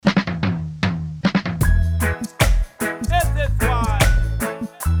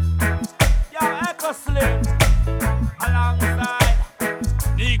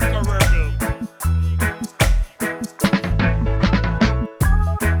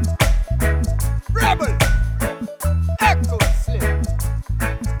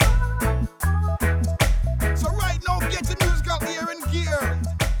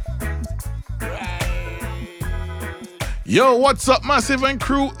Yo, what's up, Massive and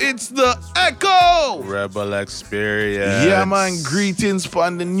crew? It's the Echo Rebel Experience. Yeah, man. Greetings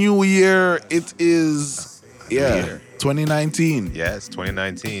from the new year. It is, 2019. Yes,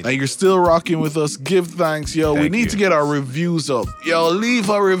 2019. And you're still rocking with us. Give thanks, yo. We need to get our reviews up. Yo, leave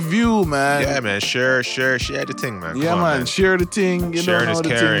a review, man. Yeah, man. Share the thing, man. Yeah, man. Share the thing. You Sharing know is the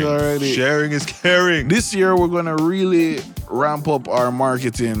caring. thing already. Sharing is caring. This year, we're going to really ramp up our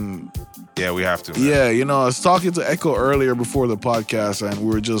marketing. Yeah, we have to, man. Yeah, you know, I was talking to Echo earlier before the podcast, and we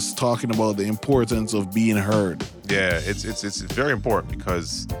were just talking about the importance of being heard. Yeah, it's very important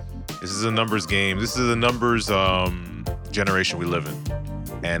because this is a numbers game. This is a numbers generation we live in,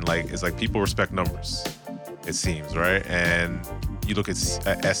 and it's like people respect numbers. It seems, right? And you look at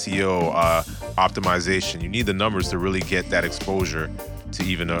SEO optimization. You need the numbers to really get that exposure to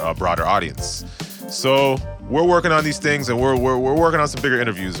even a broader audience. So we're working on these things, and we're working on some bigger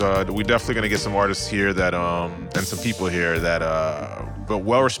interviews. We're definitely gonna get some artists here that and some people here that but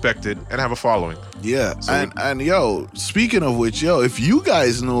well respected and have a following. Yeah, so and yo, speaking of which, yo, if you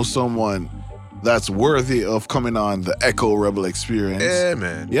guys know someone that's worthy of coming on the Echo Rebel Experience,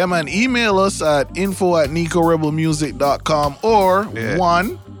 yeah, man, email us at info@nicorebelmusic.com or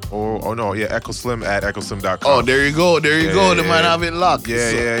EchoSlim at EchoSlim.com. Oh, there you go. The man have it locked.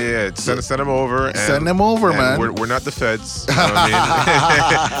 Send them over. And, send them over, man. We're not the feds. You know what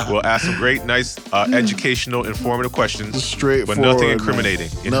I mean? We'll ask some great, nice, educational, informative questions. Straightforward, but nothing incriminating.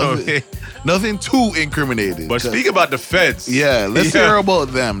 Man. You know what I mean? Nothing too incriminating. But speak about the feds. Yeah, let's hear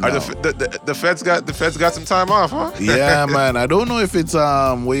about them. Are the feds got some time off, huh? Yeah, man. I don't know if it's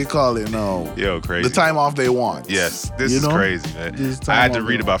what you call it now. Yo, crazy. The time off they want. Yes, this is crazy, man. I had to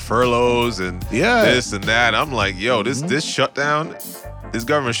read about furloughs and this and that. I'm like, yo, this shutdown, this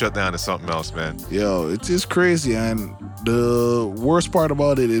government shutdown is something else, man. Yo, it is crazy, and the worst part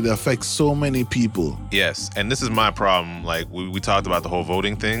about it affects so many people. Yes, and this is my problem. Like, we talked about the whole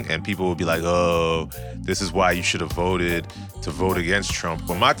voting thing, and people would be like, oh, this is why you should have voted to vote against Trump.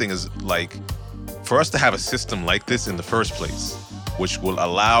 But my thing is, like, for us to have a system like this in the first place, which will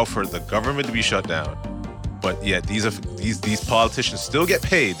allow for the government to be shut down, but yet these politicians still get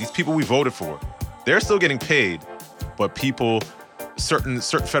paid. These people we voted for, they're still getting paid, but people, certain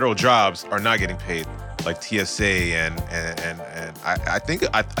federal jobs are not getting paid, like TSA and I think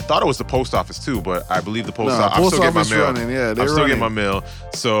I thought it was the post office too, but I believe the post office. I'm still getting my mail. Running, yeah, I'm still getting my mail.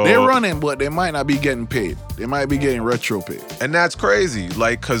 So they're running, but they might not be getting paid. They might be getting retro pay, and that's crazy.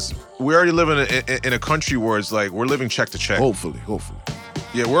 Like, cause we already live in a country where it's like we're living check to check. Hopefully.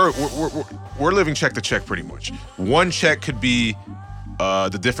 Yeah, we're living check to check pretty much. One check could be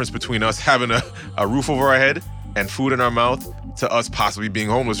the difference between us having a roof over our head and food in our mouth to us possibly being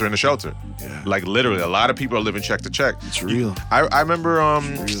homeless or in a shelter. Yeah. Like, literally, a lot of people are living check to check. It's real. I remember, I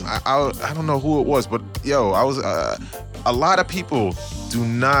don't know who it was, but yo, I was, a lot of people do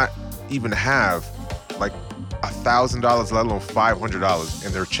not even have like $1,000, let alone $500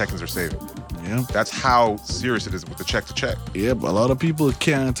 in their check-ins or savings. Yeah. That's how serious it is with the check to check. Yeah, but a lot of people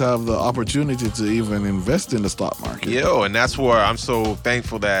can't have the opportunity to even invest in the stock market. Yo, and that's where I'm so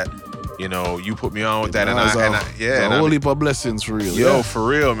thankful that, you know, you put me on with that, and a whole heap of blessings for real. Yo, for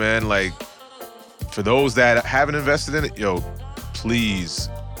real, man. Like, for those that haven't invested in it, yo, please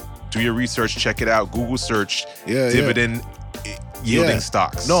do your research, check it out. Google search dividend yielding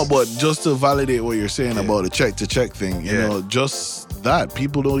stocks. No, but just to validate what you're saying about the check to check thing, you know, just that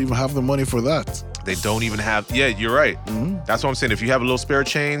people don't even have the money for that. They don't even have. Yeah, you're right. Mm-hmm. That's what I'm saying. If you have a little spare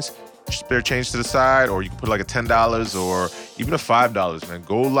change to the side, or you can put like a $10 or even a $5, man.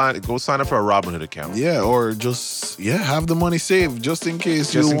 Go sign up for a Robinhood account. Yeah, or just have the money saved just in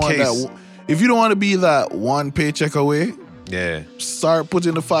case that. If you don't want to be that one paycheck away, start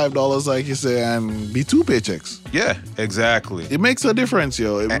putting the $5 like you say and be 2 paychecks. Yeah, exactly. It makes a difference,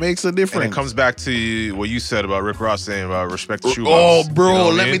 yo. It makes a difference. And it comes back to what you said about Rick Ross saying about respect the shoebox. Oh, bro, you know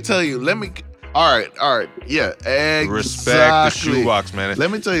let me tell you. All right. Yeah, exactly. Respect the shoebox, man.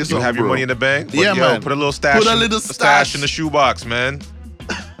 Let me tell you something, You have your money in the bank? Yeah, man. Put a little stash in the shoebox, man.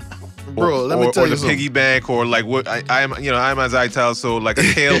 Bro, let me tell you something. Or the piggy bank, or like what I'm as I tell, so like a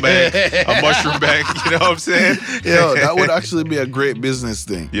kale bank, a mushroom bank. You know what I'm saying? Yo, that would actually be a great business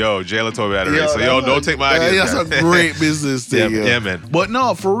thing. Yo, Jayla told me that already. So don't take my ideas. That's a great business thing. Yeah, man. But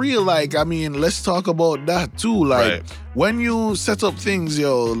no, for real, like, I mean, let's talk about that too. Like, when you set up things,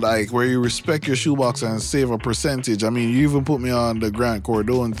 yo, like where you respect your shoebox and save a percentage. I mean, you even put me on the Grant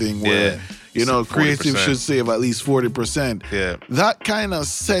Cardone thing where. You know, 40%. Creative should save at least 40%. Yeah. That kind of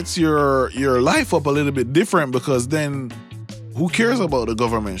sets your life up a little bit different, because then who cares about the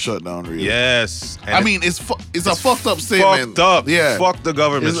government shutdown, really? Yes. And I mean, it's a fucked up statement. Fucked up. Yeah. Fuck the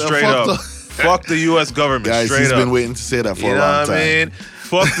government straight up. Fuck the U.S. government, Guys, straight he's up. been waiting to say that for a long what time. I mean?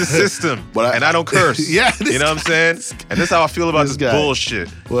 Fuck the system. And I don't curse. Yeah, you know what I'm saying? And this is how I feel about this guy. bullshit.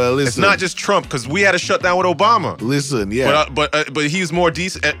 Well, listen. It's not just Trump, because we had a shutdown with Obama. Listen, yeah. But he's more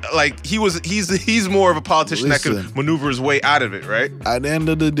decent. Like he's more of a politician that can maneuver his way out of it, right? At the end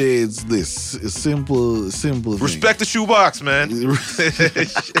of the day, it's this. It's simple thing. Respect the shoebox, man. Hey,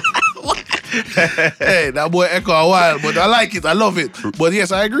 that boy echo a while, but I like it. I love it. But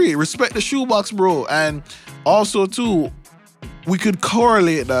yes, I agree. Respect the shoebox, bro. And also, too, we could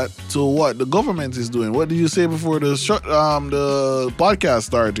correlate that to what the government is doing. What did you say before the podcast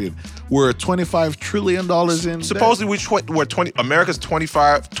started? We're $25 trillion in supposedly debt. America's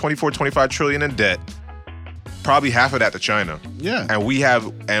 24, 25 trillion in debt. Probably half of that to China. Yeah. And we have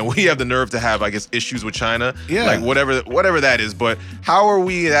the nerve to have, I guess, issues with China. Yeah. Like whatever that is. But how are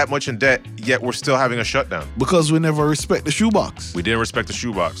we that much in debt, yet we're still having a shutdown? Because we never respect the shoebox. We didn't respect the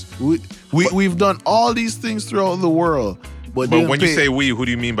shoebox. We've done all these things throughout the world. But when you say we, who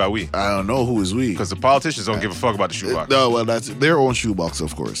do you mean by we? I don't know who is we. Because the politicians don't give a fuck about the shoebox. No, well, that's their own shoebox,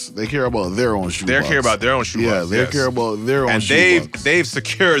 of course. They care about their own shoebox. They care about their own shoebox. Yeah, they care about their own shoebox. And they've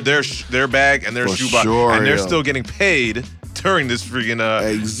secured their bag and their For shoebox, sure, and they're still getting paid during this freaking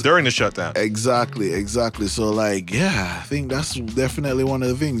during the shutdown. Exactly. So like, yeah, I think that's definitely one of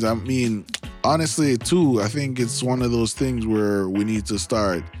the things. I mean, honestly, too, I think it's one of those things where we need to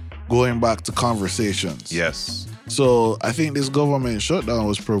start going back to conversations. Yes. So I think this government shutdown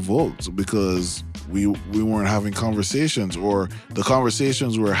was provoked because we weren't having conversations, or the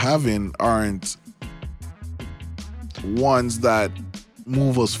conversations we're having aren't ones that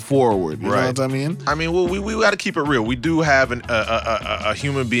move us forward. You know what I mean? I mean, well, we got to keep it real. We do have a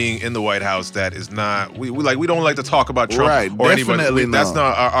human being in the White House that is not. We don't like to talk about Trump or anybody. That's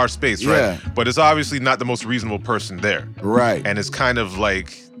not our space, right? Yeah. But it's obviously not the most reasonable person there, right? And it's kind of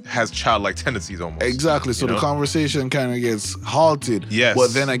like has childlike tendencies almost. Exactly. So the conversation kind of gets halted. Yes.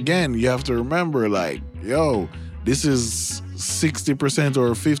 But then again, you have to remember, like, yo, this is 60% or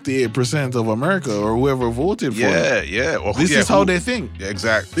 58% of America or whoever voted for it. Yeah. Well, this is how they think. Yeah,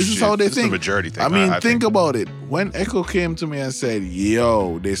 exactly. This is how they think. The majority thing. I mean, think about it. When Echo came to me and said,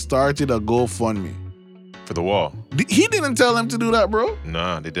 yo, they started a GoFundMe. For the wall. He didn't tell them to do that, bro.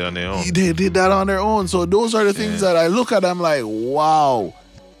 Nah, they did on their own. They did that on their own. So those are the things that I look at. I'm like, wow.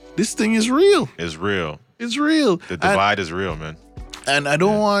 This thing is real. It's real. It's real. The divide is real, man. And I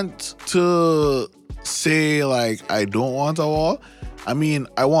don't want to say, like, I don't want a wall. I mean,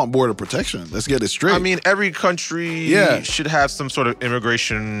 I want border protection. Let's get it straight. I mean, every country should have some sort of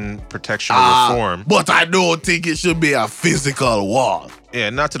immigration protection or reform. But I don't think it should be a physical wall. Yeah,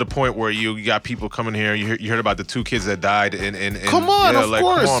 not to the point where you got people coming here. You heard about the 2 kids that died in come on, of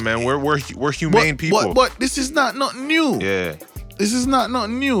course. Come on, man. We're humane people. But this is not nothing new. Yeah. This is not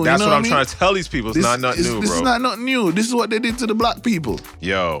nothing new. That's you know what I'm trying to tell these people. It's not nothing new, bro. This is not nothing new. This is what they did to the black people.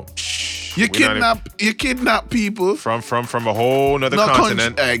 Yo. You kidnap people from a whole nother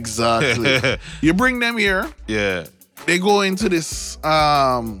continent. Exactly. You bring them here. Yeah. They go into this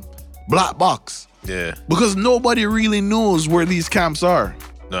black box. Yeah. Because nobody really knows where these camps are.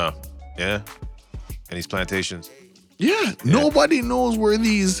 No. Yeah. And these plantations. Yeah. Nobody knows where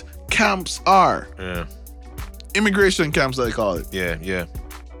these camps are. Yeah. Immigration camps, they call it. Yeah.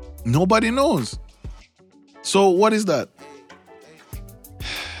 Nobody knows. So what is that?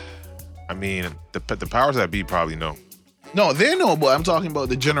 I mean, the powers that be probably know. No, they know, but I'm talking about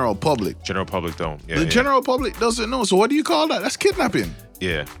the general public. General public don't. Yeah, the general public doesn't know. So what do you call that? That's kidnapping.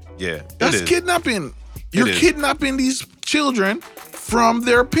 Yeah. That's kidnapping. You're kidnapping these children from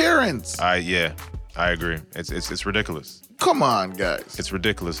their parents. I agree. It's ridiculous. Come on, guys. It's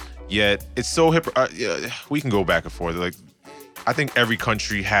ridiculous. Yet it's so we can go back and forth. Like, I think every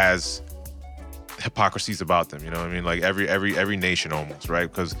country has hypocrisies about them. You know what I mean? Like every nation almost, right?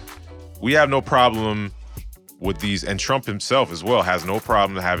 Because we have no problem with these, and Trump himself as well has no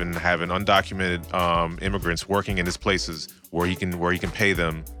problem having undocumented immigrants working in his places where he can pay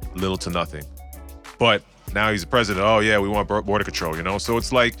them little to nothing. But now he's the president. Oh yeah, we want border control. You know, so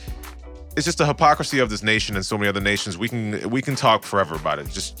it's like. It's just the hypocrisy of this nation and so many other nations. We can talk forever about it.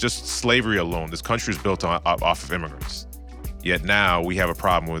 Just slavery alone. This country is built off of immigrants. Yet now we have a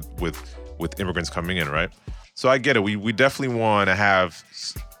problem with immigrants coming in, right? So I get it. We definitely want to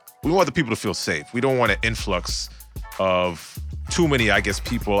we want the people to feel safe. We don't want an influx of too many, I guess,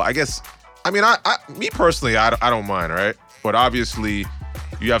 people. I mean, me personally, I don't mind, right? But obviously,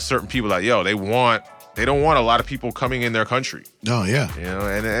 you have certain people that, they don't want a lot of people coming in their country. Oh yeah. You know,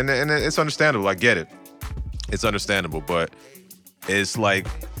 and it's understandable. I get it. It's understandable, but it's like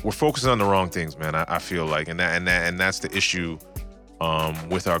we're focusing on the wrong things, man. I feel like, and that's the issue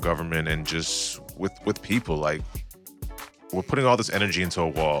with our government and just with people. Like, we're putting all this energy into a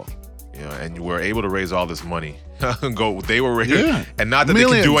wall, you know, and we're able to raise all this money. They were raising, and not that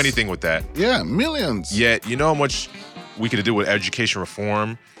Millions. they can do anything with that. Yeah, millions. Yet, you know how much we could do with education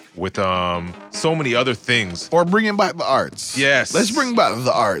reform, with so many other things. Or bringing back the arts. Yes. Let's bring back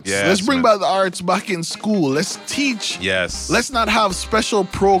the arts. Yes, Let's bring man. back the arts back in school. Let's teach. Yes. Let's not have special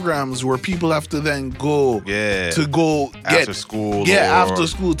programs where people have to then go to go get after school. after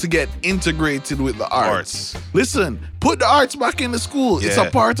school to get integrated with the arts. Listen, put the arts back in the school. It's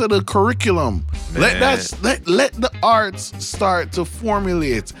a part of the curriculum. Let the arts start to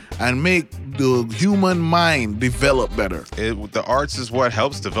formulate and make the human mind develop better. The arts is what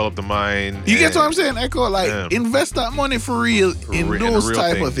helps develop the mind. You get what I'm saying, Echo? Like, invest that money for real in those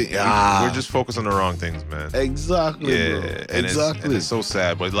type of things. We're just focused on the wrong things, man. Exactly, bro. And Exactly. It's so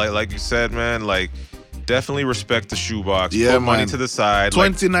sad. But like you said, man, like, definitely respect the shoebox. Yeah, Put money man. to the side.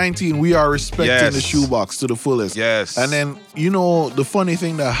 2019, we are respecting the shoebox to the fullest. Yes. And then, you know, the funny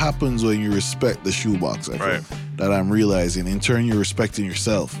thing that happens when you respect the shoebox, I Right. think, that I'm realizing, in turn, you're respecting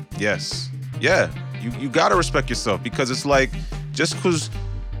yourself. Yes. Yeah. You gotta respect yourself, because it's like, just because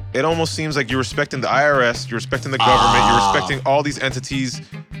it almost seems like you're respecting the IRS, you're respecting the government, you're respecting all these entities,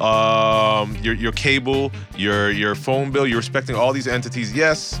 your cable, your phone bill, you're respecting all these entities.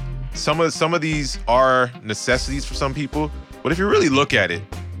 Yes, some of these are necessities for some people, but if you really look at it,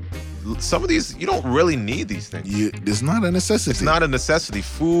 some of these, you don't really need these things. It's not a necessity. It's not a necessity.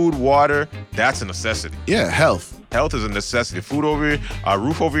 Food, water, that's a necessity. Yeah, health. Health is a necessity. Food over a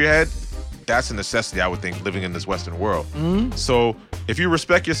roof over your head, that's a necessity, I would think, living in this Western world. So if you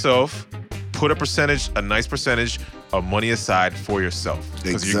respect yourself, put a nice percentage of money aside for yourself.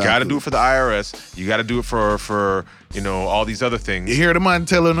 Because you got to do it for the IRS. You got to do it for all these other things. You hear the man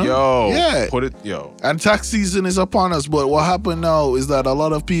telling them? Yo. And tax season is upon us, but what happened now is that a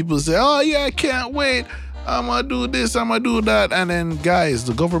lot of people say, oh yeah, I can't wait. I'm going to do this, I'm going to do that. And then, guys,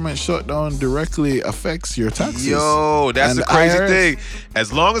 the government shutdown directly affects your taxes. Yo, that's And the crazy IRS thing.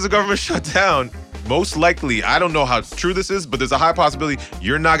 As long as the government shut down, most likely, I don't know how true this is, but there's a high possibility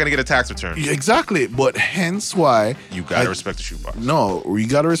you're not going to get a tax return. Exactly. But hence why You got to respect the shoebox. No, you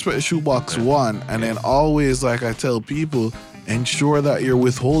got to respect the shoebox, one. And then always, like I tell people, ensure that your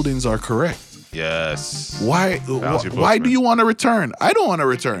withholdings are correct. Yes. Why do you want to return? I don't want to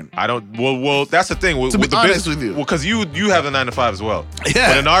return. I don't. Well, that's the thing. To be honest with you. Well, because you have the 9 to 5 as well.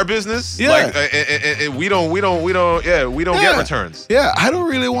 Yeah. But in our business, like we don't get returns. Yeah, I don't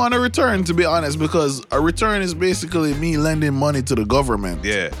really want to return, to be honest, because a return is basically me lending money to the government.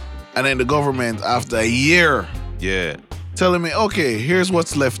 Yeah. And then the government, after a year, telling me, okay, here's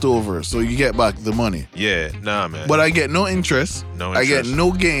what's left over, so you get back the money. Yeah, nah, man. But I get no interest. I get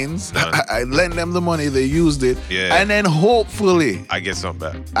no gains. I lend them the money, they used it. Yeah. And then hopefully I get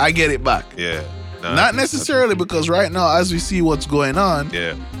something back. I get it back. Yeah. Nah, Not necessarily, because right now, as we see what's going on,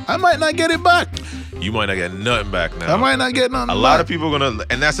 I might not get it back. You might not get nothing back now. I might not get nothing back. A lot of people are gonna,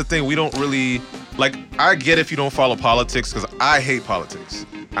 and that's the thing, we don't really, like, I get if you don't follow politics, because I hate politics.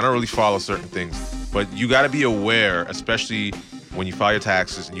 I don't really follow certain things. But you got to be aware, especially when you file your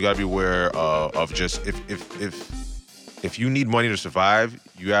taxes, and you got to be aware of just if you need money to survive,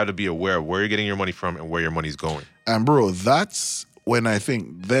 you got to be aware of where you're getting your money from and where your money's going. And bro, that's when I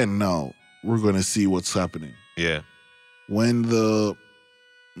think then now we're going to see what's happening. Yeah. When the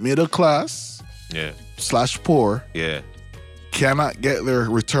middle class / poor cannot get their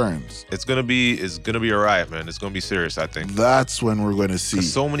returns. It's gonna be a riot, man. It's gonna be serious, I think. That's when we're gonna see.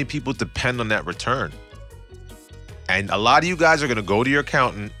 So many people depend on that return. And a lot of you guys are gonna go to your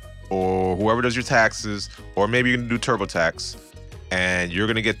accountant or whoever does your taxes, or maybe you're gonna do TurboTax, and you're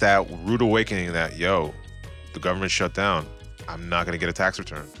gonna get that rude awakening that, yo, the government shut down. I'm not gonna get a tax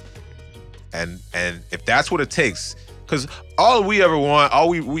return. And if that's what it takes, because all we ever want,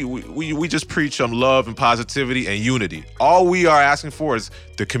 we just preach love and positivity and unity. All we are asking for is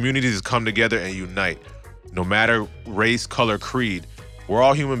the communities to come together and unite. No matter race, color, creed, we're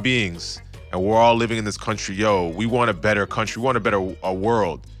all human beings, and we're all living in this country. Yo, we want a better country, we want a better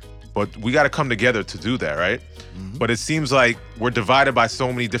world, but we got to come together to do that, right? Mm-hmm. But it seems like we're divided by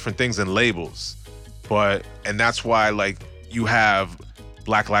so many different things and labels. And that's why, like, you have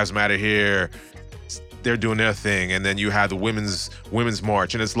Black Lives Matter here. They're doing their thing, and then you have the women's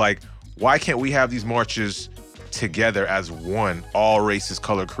march, and it's like, why can't we have these marches together as one, all races,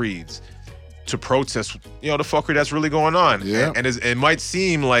 color, creeds, to protest, the fuckery that's really going on? Yeah. And it might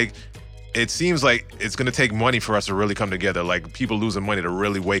seem like, it's gonna take money for us to really come together, like people losing money to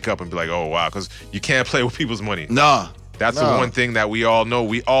really wake up and be like, oh wow, because you can't play with people's money. Nah. That's the one thing that we all know.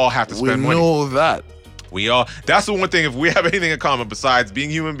 We all have to spend money. We know that. That's the one thing, if we have anything in common besides being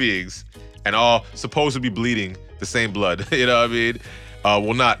human beings and all supposed to be bleeding the same blood, you know what I mean?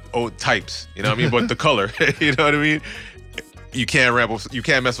 Well, not types, you know what I mean? But the color, you know what I mean? You can't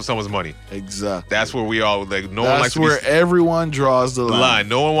mess with someone's money. Exactly. That's where we all like. No That's one likes where to be, everyone draws the line.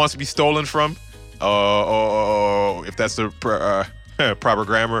 No one wants to be stolen from, if that's the proper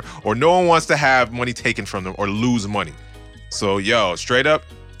grammar, or no one wants to have money taken from them or lose money. So, straight up,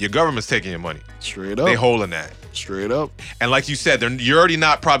 your government's taking your money. Straight up. They holding that. Straight up. And like you said, you're already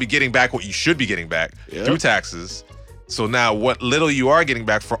not probably getting back what you should be getting back through taxes. So now what little you are getting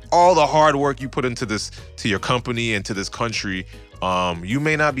back for all the hard work you put into this, to your company and to this country, you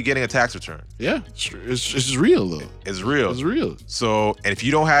may not be getting a tax return. Yeah, it's real though. It's real. It's real. So, and if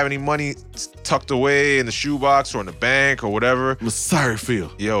you don't have any money tucked away in the shoebox or in the bank or whatever, I'm sorry for you.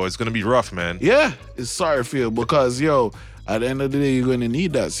 It's gonna be rough, man. Yeah, it's sorry for you because at the end of the day, you're gonna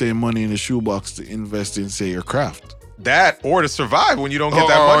need that same money in the shoebox to invest in, say, your craft. That or to survive when you don't get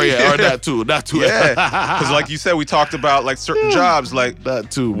that money. Yeah, or that too. Yeah, because like you said, we talked about like certain jobs, like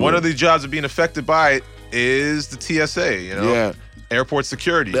that too. One of the jobs of being affected by it is the TSA. Airport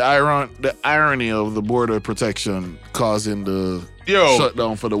security. The irony of the border protection causing the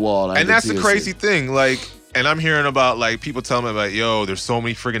shutdown for the wall, and that's the crazy thing. Like, and I'm hearing about like people telling me about, there's so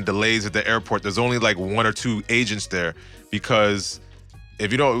many freaking delays at the airport. There's only like 1 or 2 agents there because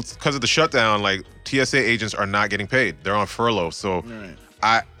because of the shutdown, like TSA agents are not getting paid. They're on furlough. So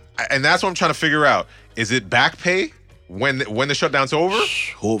and that's what I'm trying to figure out. Is it back pay when the shutdown's over?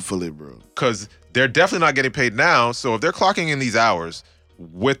 Hopefully, bro. Because they're definitely not getting paid now. So if they're clocking in these hours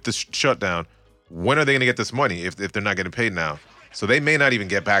with the shutdown, when are they going to get this money if they're not getting paid now? So they may not even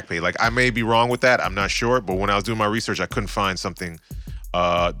get back pay. Like, I may be wrong with that. I'm not sure. But when I was doing my research, I couldn't find something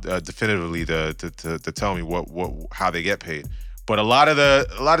definitively to tell me how they get paid. But a lot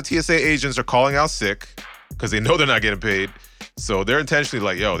of TSA agents are calling out sick because they know they're not getting paid. So they're intentionally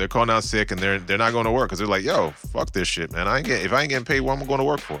like, they're calling out sick and they're not going to work because they're like, fuck this shit, man. If I ain't getting paid, what am I going to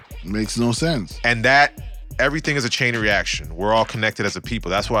work for? Makes no sense. And everything is a chain reaction. We're all connected as a people.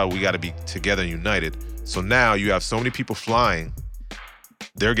 That's why we got to be together and united. So now you have so many people flying.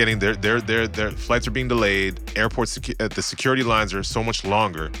 They're getting their flights are being delayed. The security lines are so much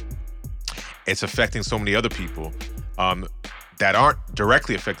longer. It's affecting so many other people that aren't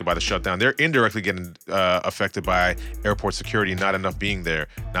directly affected by the shutdown. They're indirectly getting affected by airport security not enough being there,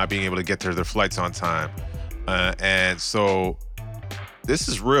 not being able to get their flights on time. And so this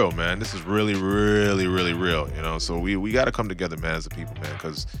is real, man. This is really, really, really real, So we got to come together, man, as a people, man,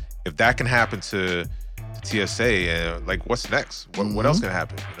 because if that can happen to TSA, like what's next? What else can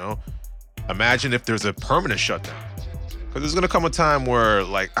happen, Imagine if there's a permanent shutdown. Because there's going to come a time where,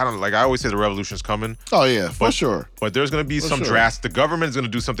 I always say the revolution's coming. Oh, yeah, for sure. But there's going to be the government's going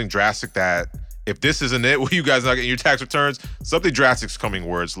to do something drastic that, if this isn't it, you guys not getting your tax returns, something drastic's coming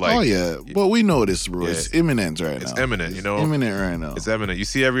where it's like... Oh, yeah. But we know this, bro. Yeah. It's imminent right now. It's imminent, imminent right now. It's imminent. You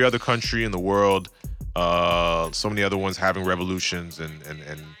see every other country in the world, so many other ones having revolutions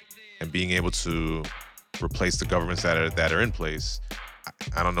and being able to replace the governments that are in place.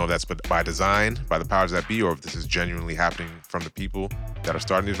 I don't know if that's by design, by the powers that be, or if this is genuinely happening from the people that are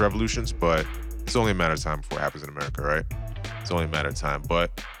starting these revolutions, but it's only a matter of time before it happens in America, right? It's only a matter of time.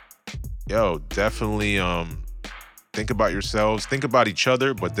 But, definitely think about yourselves, think about each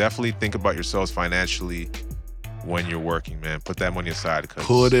other, but definitely think about yourselves financially when you're working, man. Put that money aside.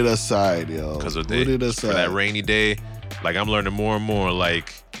 Put it aside, yo. Because for that rainy day, I'm learning more and more,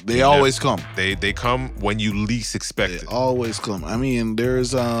 they always come. They come when you least expect it. They always come. I mean,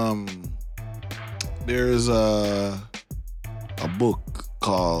 there's a book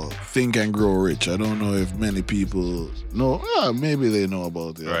called Think and Grow Rich. I don't know if many people know. Maybe they know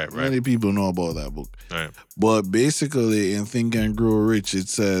about it. Right. Many people know about that book. Right. But basically, in Think and Grow Rich, it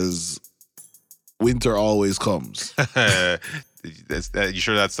says winter always comes. You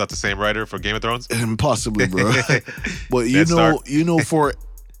sure that's not the same writer for Game of Thrones? Possibly, bro. But for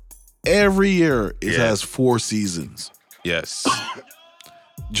every year, it has 4 seasons. Yes.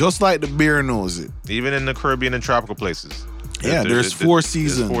 Just like the bear knows it. Even in the Caribbean and tropical places. There's 4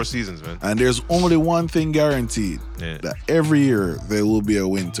 seasons. There's 4 seasons, man. And there's only one thing guaranteed. That every year, there will be a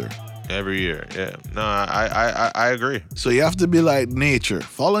winter. Every year, yeah. No, I agree. So you have to be like nature.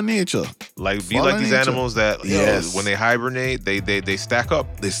 Follow nature. Be like these animals that, when they hibernate, they stack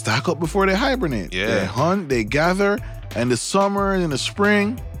up. They stack up before they hibernate. Yeah. They hunt, they gather, and the summer and the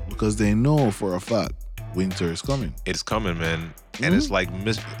spring, because they know for a fact winter is coming. It's coming, man. And it's like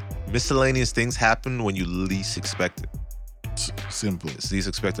miscellaneous things happen when you least expect it. Simple. It's least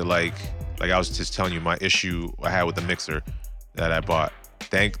expected. Like I was just telling you, my issue I had with the mixer that I bought.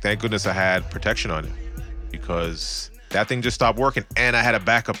 Thank goodness I had protection on it. because that thing just stopped working, and I had a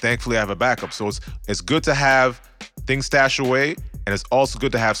backup. Thankfully, I have a backup. So it's good to have things stashed away, and it's also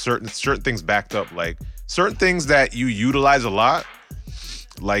good to have certain things backed up. Like certain things that you utilize a lot,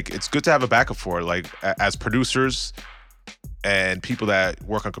 like it's good to have a backup for it. Like as producers and people that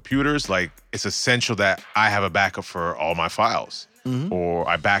work on computers, like it's essential that I have a backup for all my files, or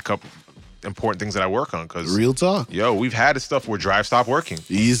I back up important things that I work on. Because real talk, we've had this stuff where drive stopped working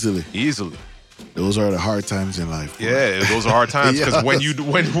easily. Those are the hard times in life. Bro. Yeah, those are hard times because when you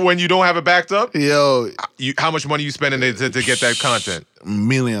don't have it backed up, how much money you spending to get that content?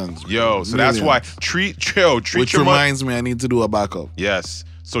 Millions. Bro. So that's why treat Which your reminds me, I need to do a backup. Yes.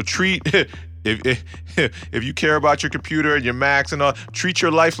 So treat if you care about your computer and your Macs and all, treat your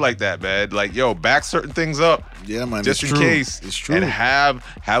life like that, man. Like back certain things up. Yeah, man. Just in case. It's true. And have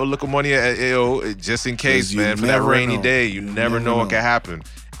a little money, just in case, man, for that rainy day. You never know what can happen.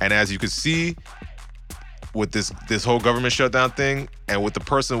 And as you can see, with this whole government shutdown thing, and with the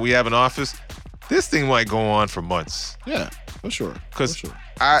person we have in office, this thing might go on for months. Yeah, for sure. Because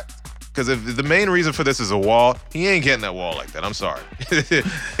if the main reason for this is a wall, he ain't getting that wall like that. I'm sorry.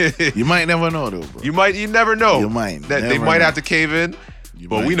 You might never know, though, bro. You never know. You might. They might have to cave in.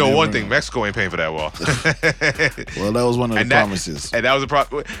 But we know one thing: Mexico ain't paying for that wall. Well, that was one of the promises. And that was a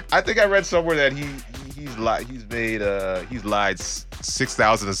problem. I think I read somewhere that he's lied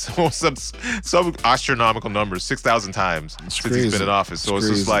 6,000 some astronomical numbers, 6,000 times since he's been in office. So it's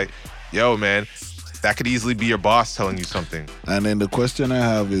just like, man, that could easily be your boss telling you something. And then the question I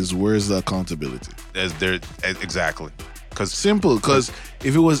have is, where's the accountability? Exactly. Simple, because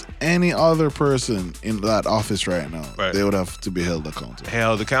if it was any other person in that office right now, they would have to be held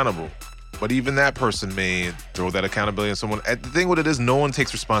accountable. But even that person may throw that accountability on someone. The thing with it is, no one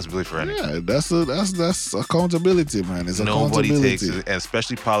takes responsibility for anything. Yeah, that's accountability, man. It's Nobody accountability. takes it, and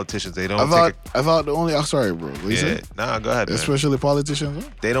especially politicians. They don't. I thought the only. Sorry, bro. What you said? Nah, go ahead. Especially politicians. Huh?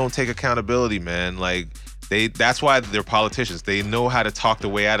 They don't take accountability, man. Like that's why they're politicians. They know how to talk the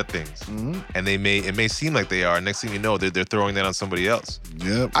way out of things, and it may seem like they are. Next thing you know, they're throwing that on somebody else.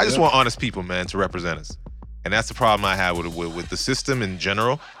 Yep. I just want honest people, man, to represent us. And that's the problem I have with the system in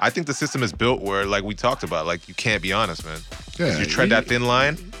general. I think the system is built where, like we talked about, like you can't be honest, man. Yeah, you tread that thin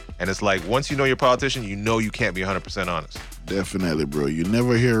line, and it's like once you know you're a politician, you know you can't be 100% honest. Definitely, bro. You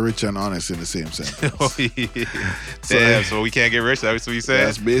never hear rich and honest in the same sentence. Damn, so we can't get rich? That's what you said?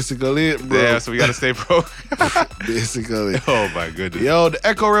 That's basically it, bro. Yeah, so we got to stay broke? Basically. Oh, my goodness. Yo, the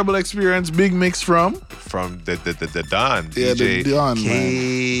Echo Rebel Experience, big mix from? From the Don. Yeah, DJ the Don,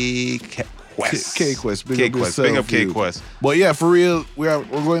 Kquest. Big up Kquest. But yeah, for real, we're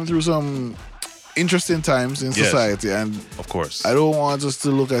going through some interesting times in society, and of course, I don't want us to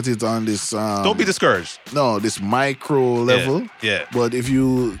look at it on this. Don't be discouraged. No, this micro level. Yeah. But if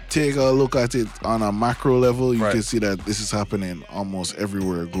you take a look at it on a macro level, you can see that this is happening almost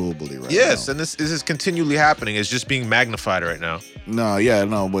everywhere globally right now. Yes, and this is continually happening. It's just being magnified right now. No,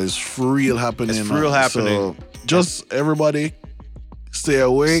 but it's for real happening. It's for real happening. So just everybody. Stay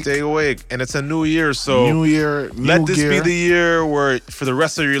awake. And it's a new year, so new year, let this be the year where for the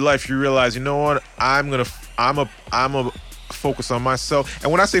rest of your life you realize, you know what, I'm a focus on myself.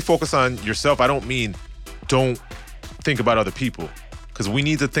 And when I say focus on yourself, I don't mean don't think about other people, because we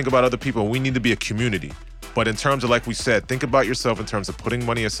need to think about other people. We need to be a community. But in terms of, like we said, think about yourself in terms of putting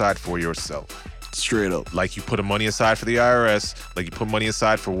money aside for yourself. Straight up. Like you put money aside for the IRS, like you put money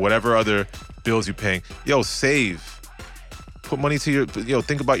aside for whatever other bills you're paying. Save. Put money to your,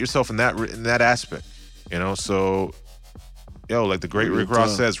 think about yourself in that aspect, so, like the great Rick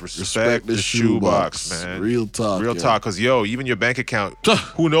Ross says, respect the shoebox, man. Real talk, because even your bank account,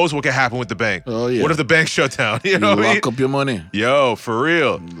 who knows what can happen with the bank? Oh yeah. What if the bank shut down? You lock up your money. For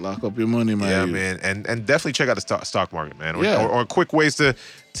real. Lock up your money, man. Yeah, man, and definitely check out the stock market, man. Or quick ways to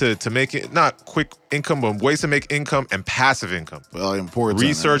make it, not quick income, but ways to make income and passive income. Well, important.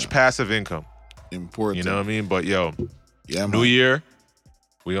 Research passive income. Important. You know what I mean? But yeah, New year,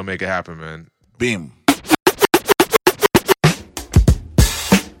 we gonna make it happen, man. Beam.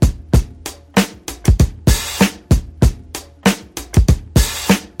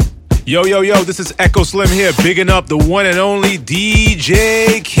 Yo, this is Echo Slim here, bigging up the one and only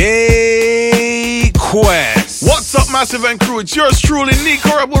DJ Kquest. What's up, Massive and crew? It's yours truly,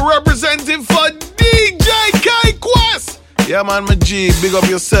 Nico Rebel, representing for DJ Kquest. Yeah, man, my G, big up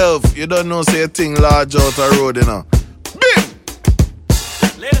yourself. You don't know, say a thing large out the road,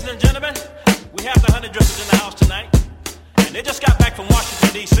 Ladies and gentlemen, we have the honey drippers in the house tonight, and they just got back from Washington,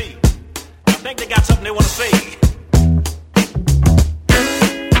 D.C. I think they got something they want to say.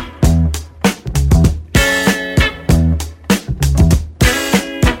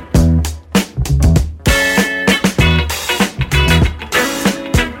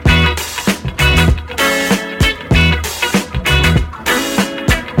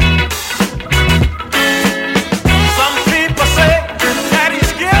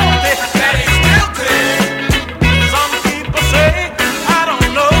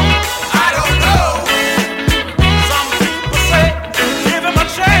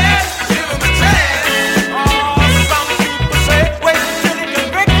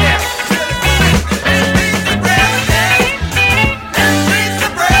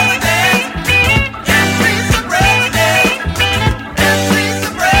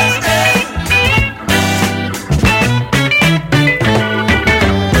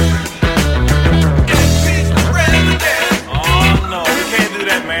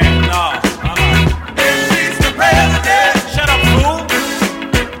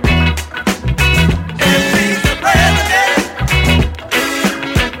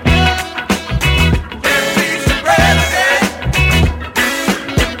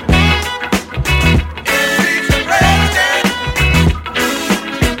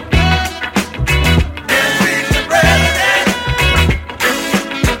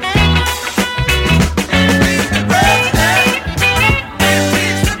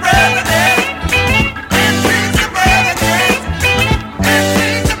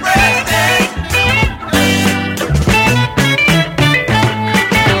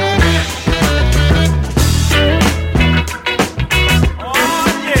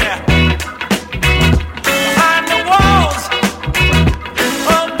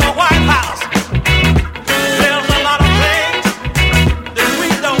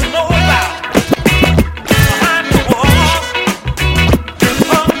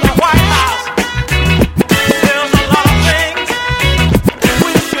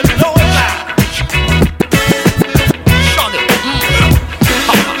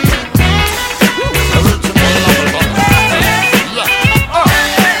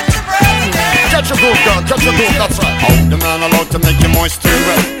 moist and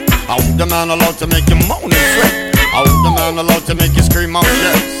wet. I hold the man allowed to make you moan and sweat. I hold the man allowed to make you scream out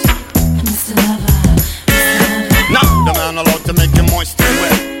yes. Mr. Lover, Mr. Lover. Now the man allowed to make you moist and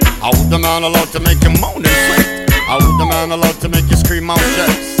wet. I hold the man allowed to make you moan and sweat. I hold the man allowed to make you scream out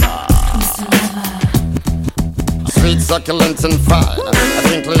yes. Mr. Lover. Sweet, succulent and fine. I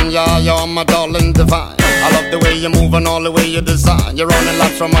think clean, yeah, you're my darling divine. I love the way you move and all the way you design. You're running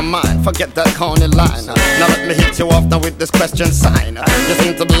laps from my mind, forget that corny line. Now let me hit you off now with this question sign. You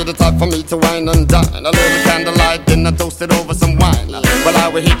seem to be the type for me to wine and dine. A little candlelight dinner toasted over some wine. Well, I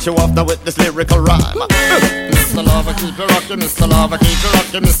will hit you off now with this lyrical rhyme. Mr. Lover, keep you rockin', Mr. Lover, keep you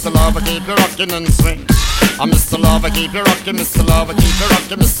rockin', Mr. Lover, keep you rockin' and swing. Mr. Lover, keep you rockin', Mr. Lover, keep you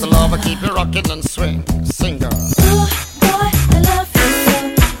rockin', Mr. Lover, keep you rockin' and swing. Sing, girl. Ooh, boy, I love you so.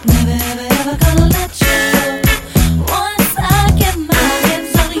 Never, ever, ever gonna let you go. Once I get my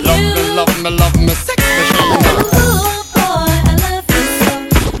hands on you. Love me, sex machine. Ooh, boy, I love you so.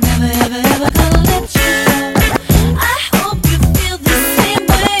 Never, ever, ever gonna let you go. I hope you feel the same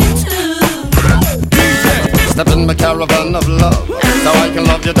way too. Step in my caravan of love, so I can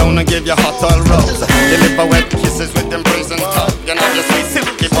love you down and give you hot oil rose. Deliver wet kisses with them praise and tongue. You know your sweet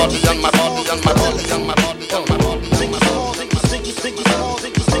silky body on my body, on my body, on my body, on my body.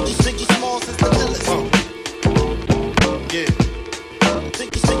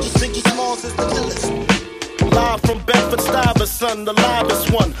 Live from Bedford-Stuyvesant, the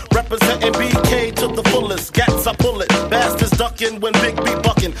livest one. Representing BK to the fullest. Gats, I pull it. Bastards ducking when Big B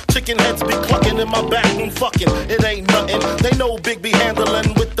bucking. Chicken heads be clucking in my back room fucking. It ain't nothing. They know Big B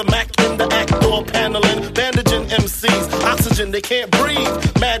handling with the Mac in the act door paneling. Bandaging MCs. Oxygen, they can't breathe.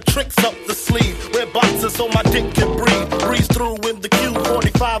 Mad tricks up the sleeve. Wear boxes so my dick can breathe. Breeze through in the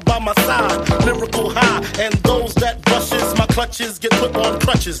Q45 by my side. Lyrical high. And those that brushes my clutches get put on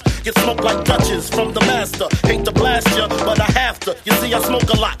crutches. Get smoked like Dutches from the master. Hate to blast ya, but I have to. You see, I smoke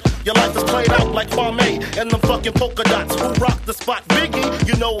a lot. Your life is played out like Kwame and them fucking polka dots. Who rock the spot? Biggie,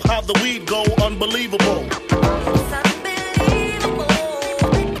 you know how the weed go. Unbelievable.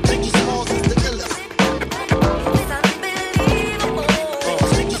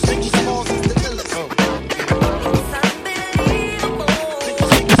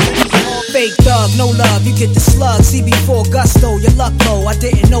 Fake thug, no love, you get the slug. CB4 gusto, your luck low. I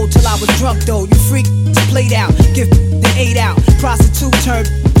didn't know till I was drunk though. You freak, played out, give the 8 out. Prostitute turned,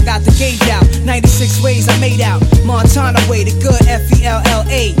 got the gauge out. 96 ways I made out. Montana way, the good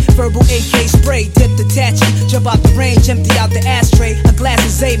FELLA. Verbal AK spray, dip the tattoo. Jump out the range, empty out the ashtray. A glass of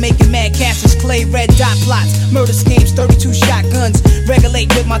Zay, making mad Cassius Clay. Red dot plots, murder schemes, 32 shotguns.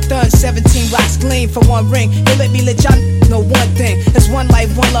 Regulate with my thuns, 17 rocks gleam for one ring. They let me let y'all know one thing. There's one life,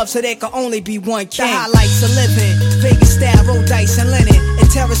 one love, so there can only be one king. The highlights of living, Vegas style, roll dice and linen. And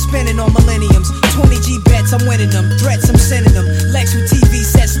terror spinning on millenniums. 20 G bets, I'm winning them. Threats, I'm sending them. Lex with TV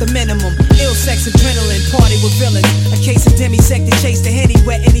sets the minimum. Ill sex, adrenaline, party with villains. A case of demisec to chase the henny,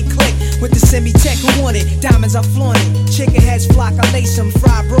 wet any click. With the semi-tech who want it, diamonds I flaunt it. Chicken heads flock, I lace them.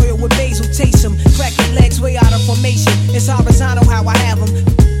 Fried broil with basil, taste them. Cracking legs way out of formation. It's horizontal how I have them.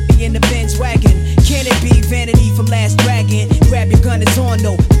 In the Benz wagon, can it be vanity from Last Dragon? Grab your gun, it's on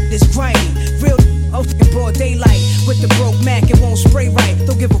though, it's grimy. Real in broad daylight, with the broke Mac, it won't spray right.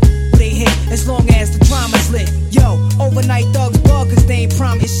 Don't give a they hit, as long as the drama's lit. Yo, overnight thugs bug, cause they ain't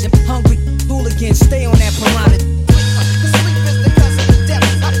promised. Hungry hooligans, stay on that piranha.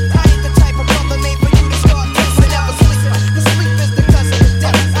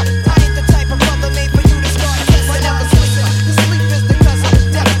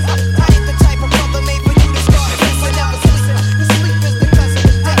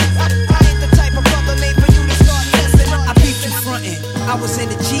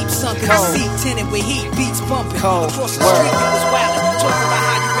 Across the street, it was wildin'. Talking about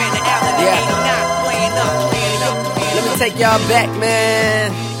how you ran the alley in 89, playing up. Let me take y'all back, man.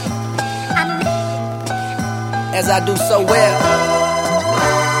 As I do so well.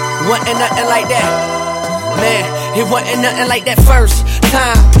 Wasn't nothing like that. Man, it wasn't nothing like that first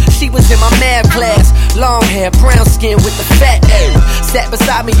time. She was in my math class. Long hair, brown skin with the fat ass. Sat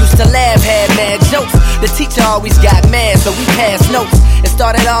beside me, used to laugh, had mad jokes. The teacher always got mad, so we passed notes. It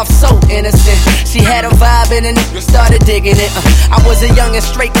started off so innocent. She had a vibe and we started digging it. I was a young and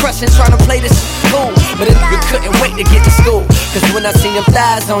straight crushing, trying to play this cool. But we couldn't wait to get to school. Cause when I seen them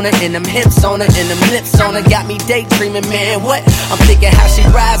thighs on her, and them hips on her, and them lips on her, got me daydreaming, man, what? I'm thinking how she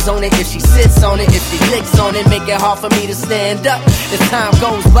rides on it, if she sits on it, if she licks on it, make it hard for me to stand up. As time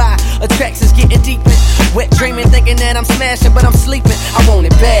goes by, attractions getting deeper. Wet dreaming, thinking that I'm smashing, but I'm sleeping. I want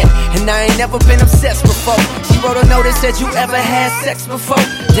it bad, and I ain't never been obsessed before. She wrote a note that said, you ever had sex before?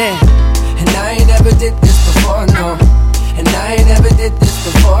 Damn, and I ain't ever did this before, no. And I ain't never did this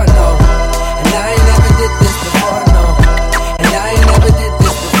before, no. And I ain't never did this before, no. And I ain't never did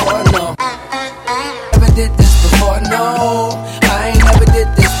this before, no. Never did this before, no. I ain't never did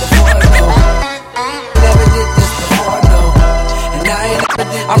this before, no. Never did this before, no. And I ain't never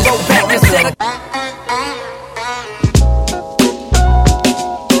did this before, I wrote back and said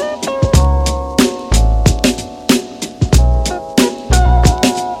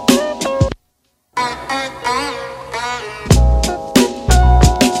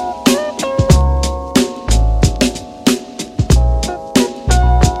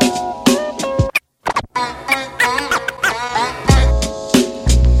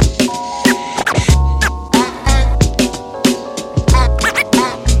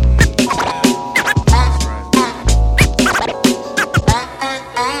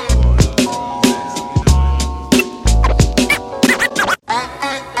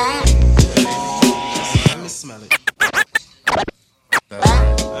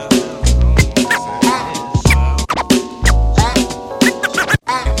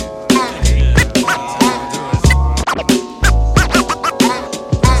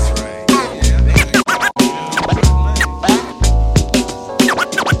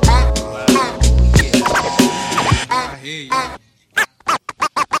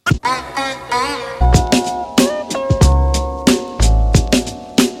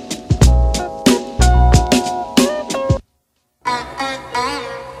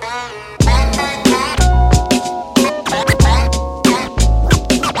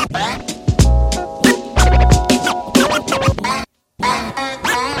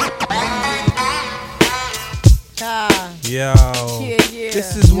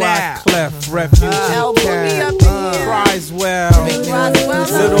This is why Kquest, Refugee Camp, Criswell,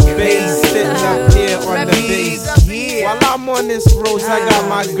 Little Bass sitting up here on the bass. While I'm on this road, I got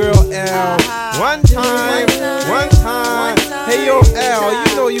my girl L. One time, hey yo L,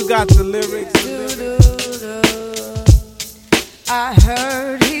 you know you got the lyrics. I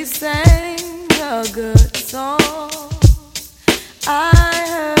heard he sang a good song. I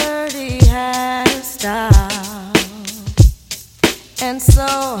heard he had a style. And so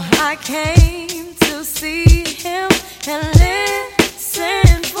I came to see him and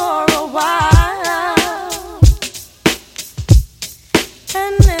listen for a while.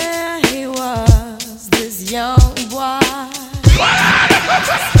 And there he was, this young boy.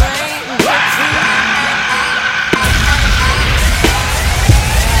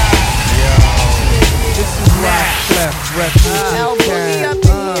 Kquest, Refugee Camp,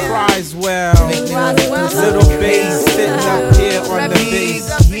 Criswell, Little Bass sitting up here on the bass.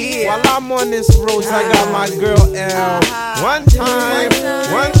 While I'm on this road, I got my girl L. One time,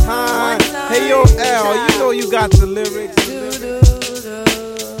 hey yo L, you know you got the lyrics.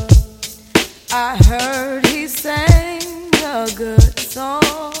 I heard he sang a good song.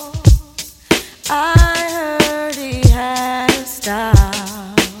 I heard he had a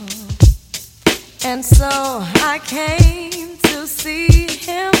style. And so I came to see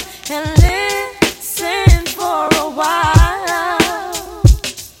him and listen for a while.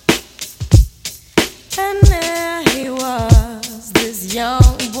 And there he was, this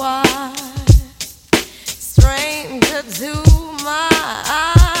young boy, stranger to my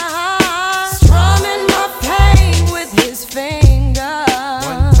eyes, strumming my pain with his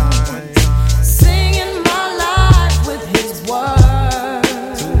fingers, singing my life with his words,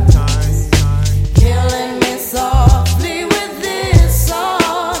 killing me softly with this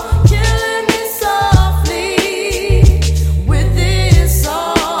song, killing me softly with this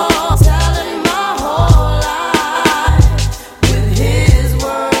song, telling my whole life with his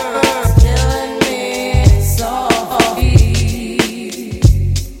words, killing me softly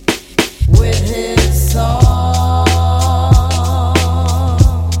with his song.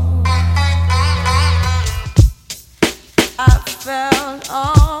 I felt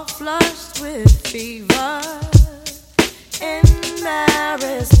all flushed with fever,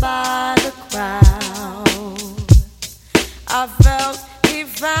 embarrassed by the crowd. I felt he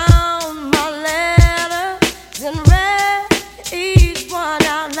found my letters and read each one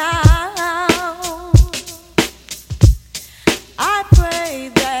out loud. I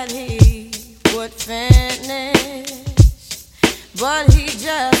prayed that he would finish, but he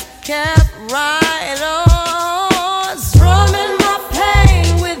just kept right on, strumming my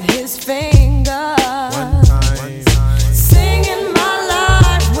pain with his fingers, singing my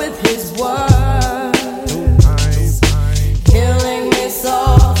life with his words, killing me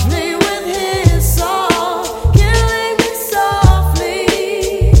softly with his song, killing me softly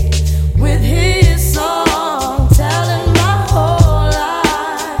with his song, telling my whole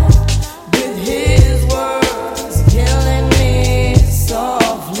life with his words, killing me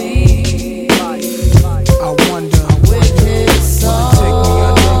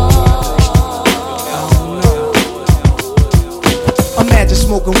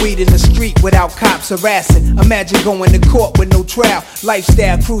harassing. Imagine going to court with no trial.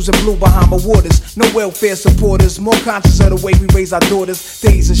 Lifestyle cruising blue Bahama waters. No welfare supporters. More conscious of the way we raise our daughters.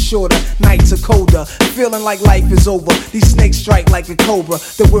 Days are shorter, nights are colder. Feeling like life is over. These snakes strike like a cobra.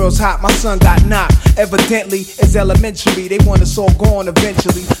 The world's hot, my son got knocked. Evidently, it's elementary. They want us all gone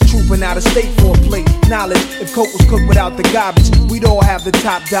eventually. Trooping out of state for a plate. Knowledge, if coke was cooked without the garbage, we'd all have the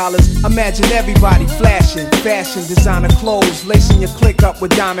top dollars. Imagine everybody flashing. Fashion, designer clothes. Lacing your click up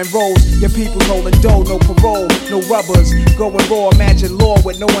with diamond rolls. Your people holding dough, no parole, no rubbers. Going raw, imagine law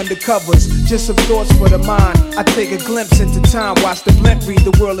with no undercovers. Just some thoughts for the mind. I take a glimpse into time. Watch the blimp read,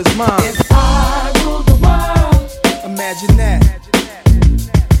 the world is mine. If I ruled the world, imagine that.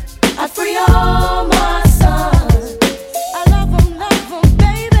 I'd free all my sons. I love them,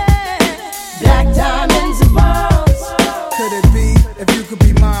 baby. Black diamonds and pearls. Could it be, if you could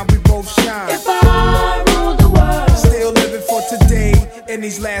be mine, we both shine. If I ruled the world, still living for today, in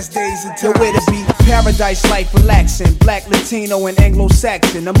these last days of time. Nowhere to be, paradise life relaxing. Black, Latino, and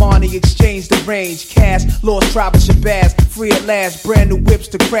Anglo-Saxon. Amani exchange the range. Cash, lost tribe of Shabazz. Free at last, brand new whips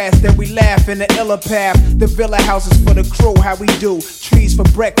to crash. Then we laugh in the illa path. The villa houses for the crew, how we do. Trees for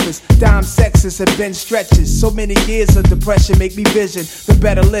breakfast, dime sexes have been stretches. So many years of depression make me vision the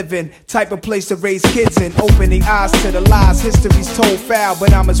better living. Type of place to raise kids in. Opening eyes to the lies, history's told foul.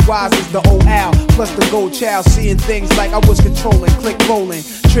 But I'm as wise as the old owl. Plus the gold child, seeing things like I was controlling. Click rolling,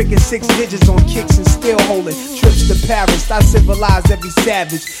 tricking 6 digits on kicks and still holding. Trips to Paris, I civilize every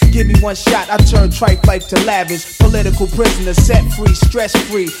savage. Give me one shot, I turn tripe life to lavish. Political prisoner, set free, stress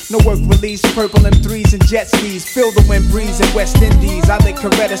free. No work release, purple M3s and jet skis. Feel the wind breeze in West Indies. I lick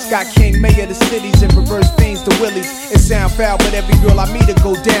Coretta Scott King, mayor of the cities, and reverse fiends to Willies. It sound foul, but every girl I meet to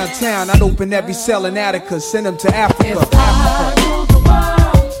go downtown. I'd open every cell in Attica, send them to Africa. if I ruled the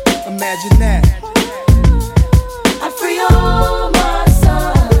world, Imagine that. I'd free all my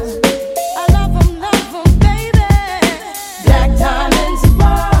sons. I love them, baby. Black diamonds and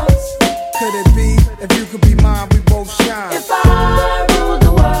pearls. Could it be, if you could be mine, we both shine. If I ruled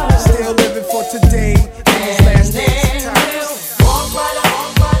the world, Still living for today, in these last days of time.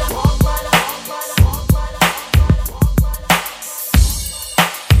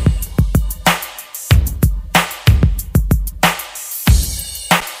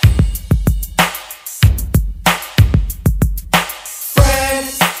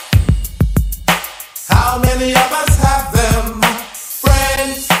 How many of us have them?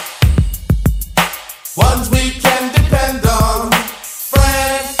 Friends, ones we can depend on.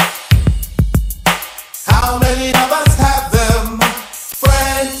 Friends, how many of us have them?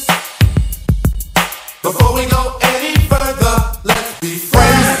 Friends, before we go any further, let's be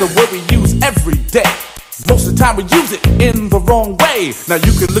friends. The word we use every day. Most of the time we use it in the wrong way. Now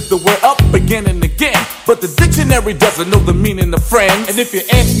you can look the word up again and again, but the dictionary doesn't know the meaning of friend. And if you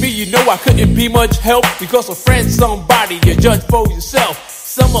ask me, you know I couldn't be much help, because a friend's somebody you judge for yourself.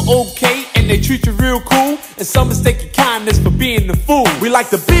 Some are okay and they treat you real cool, and some mistake your kindness for being the fool. We like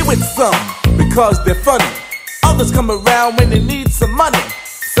to be with some because they're funny. Others come around when they need some money.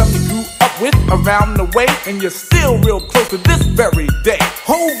 Some you grew up with around the way, and you're still real close to this very day.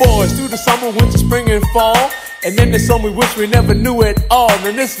 Homeboys through the summer, winter, spring, and fall. And then there's some we wish we never knew at all.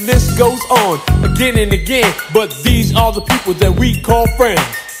 And this list goes on again and again. But these are the people that we call friends.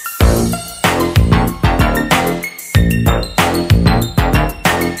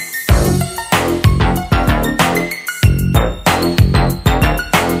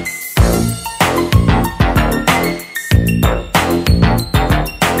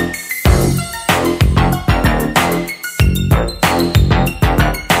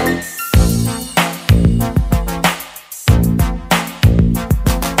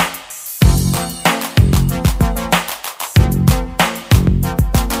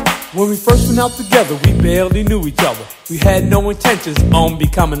 When we first went out together, we barely knew each other. We had no intentions on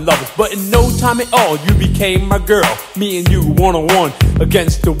becoming lovers, but in no time at all, you became my girl. Me and you, one-on-one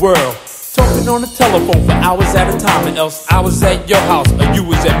against the world. Talking on the telephone for hours at a time, and else I was at your house or you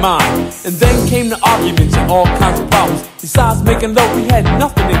was at mine. And then came the arguments and all kinds of problems. Besides making love, we had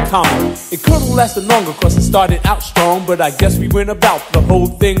nothing in common. It could've lasted longer, cause it started out strong, but I guess we went about the whole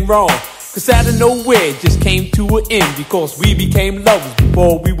thing wrong. Cause out of nowhere it just came to an end, because we became lovers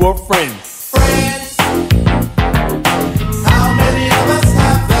before we were friends. Friends, how many of us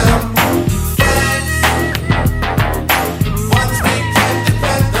have them? Friends, ones we can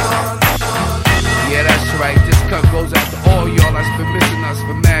depend on. Yeah, that's right. This cut goes out to all y'all that's been missing us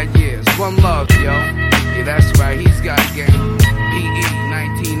for mad years. One love, yo. Yeah, that's right. He's got game. PE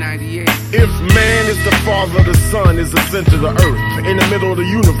 1998. If man is the father, the sun is the center of the earth, in the middle of the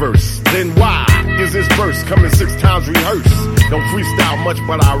universe, then why is this verse coming 6 times rehearsed? Don't freestyle much,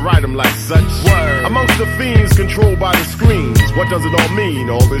 but I write them like such. Word. Amongst the fiends controlled by the screens. What does it all mean,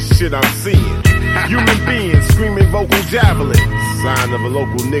 all this shit I'm seeing? Human beings screaming vocal javelins. Sign of a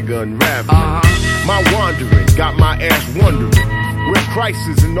local nigga unraveling. My wandering got my ass wondering where Christ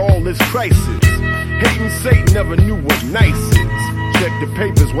is in all this crisis. Hating Satan never knew what nice is. Check the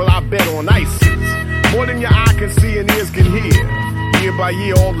papers, well I bet on ISIS. More than your eye can see and ears can hear. Year by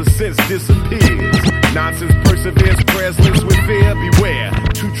year all the sense disappears. Nonsense perseveres, prayers linked with fear. Beware,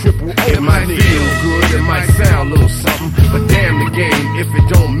 2 triple O. It might feel good, it might sound a little something, but damn the game if it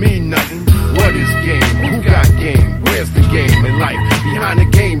don't mean nothing. What is game? Who got game? Where's the game in life? Behind the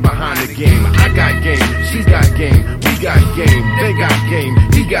game, behind the game. I got game, she got game, we got game, they got game,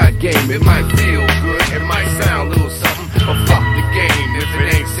 he got game. It might feel good, it might sound a little something, but fuck the game if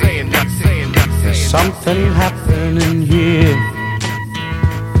it ain't saying nothing. There's something happening here.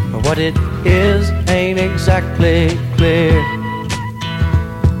 What it is ain't exactly clear.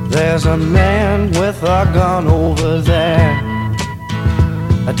 There's a man with a gun over there,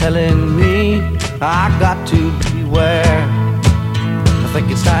 telling me I got to beware. I think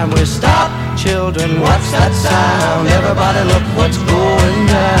it's time we stop, children. What's that sound? Everybody look what's going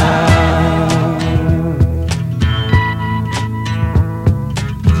down.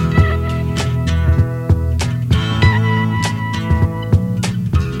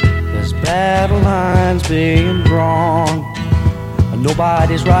 Battle lines being drawn.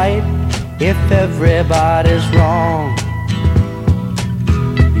 Nobody's right if everybody's wrong.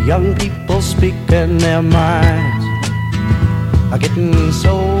 Young people speaking their minds are getting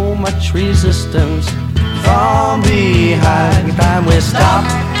so much resistance from behind. Time we stop.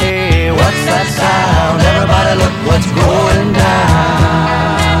 Hey, what's that sound? Everybody look what's going down.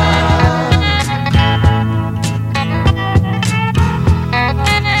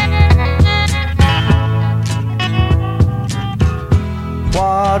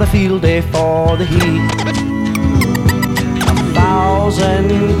 What a field day for the heat. 1,000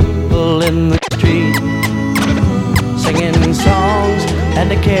 people in the street, singing songs and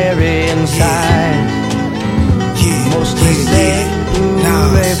carrying signs. Mostly say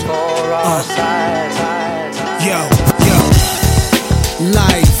hooray for our side. Yo,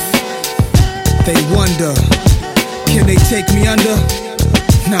 life. They wonder, can they take me under?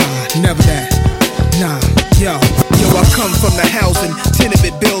 Nah, never that. Nah, yo, I come from the housing,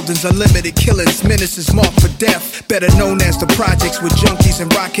 tenement buildings, unlimited killings, menaces marked for death. Better known as the projects where junkies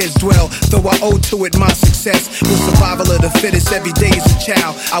and rockheads dwell. Though I owe to it my success, with survival of the fittest every day as a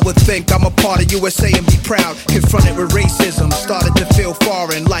child. I would think I'm a part of USA and be proud. Confronted with racism, started to feel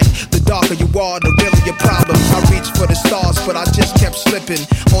foreign. Like the darker you are, the realer your problems. I reached for the stars, but I just kept slipping.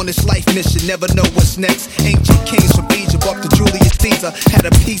 On this life mission, never know what's next. Ancient kings from Egypt up to Julius Caesar had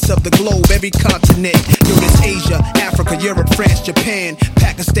a piece of the globe, every continent. Yo, this Asia, Africa, Europe, France, Japan,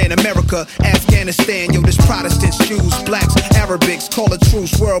 Pakistan, America, Afghanistan. Yo, this Protestants, Jews, blacks, Arabics, call a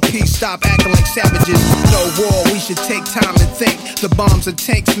truce, world peace, stop acting like savages. No war, we should take time and think. The bombs and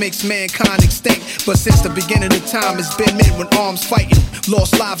tanks makes mankind extinct. But since the beginning of time, it's been men with arms fighting.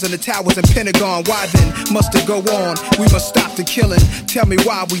 Lost lives in the towers and Pentagon. Why then must it go on? We must stop the killing. Tell me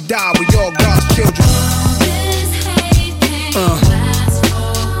why we die, we all God's children.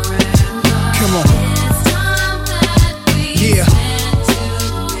 Come on. Yeah.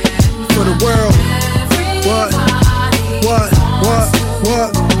 For the world. What?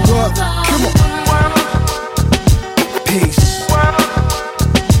 Come on. Peace.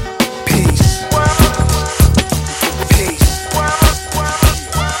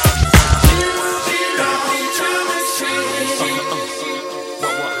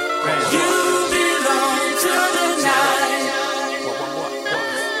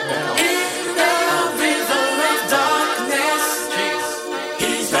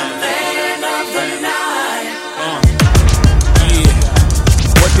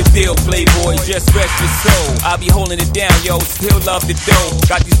 Playboy, just rest your soul. I'll be holding it down, yo, still love the dough.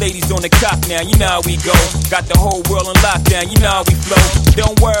 Got these ladies on the cop now, you know how we go. Got the whole world on lockdown, you know how we flow.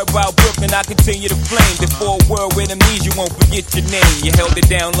 Don't worry about Brooklyn, I continue to flame. Before a world with enemies, you won't forget your name. You held it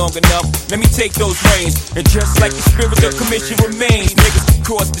down long enough, let me take those reins. And just like the spirit of commission remains, niggas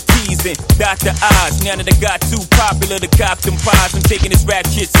cross the T's and dot the I's. Now that I got too popular to cop them pies, I'm taking this rap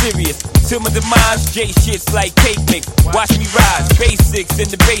shit serious. Till my demise, J shit's like cake mix. Watch me rise, basics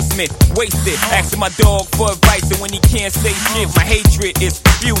in the basement. Wasted, asking my dog for advice, and when he can't say shit, my hatred is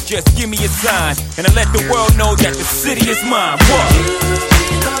few. Just give me a sign, and I let the world know that the city is mine. What?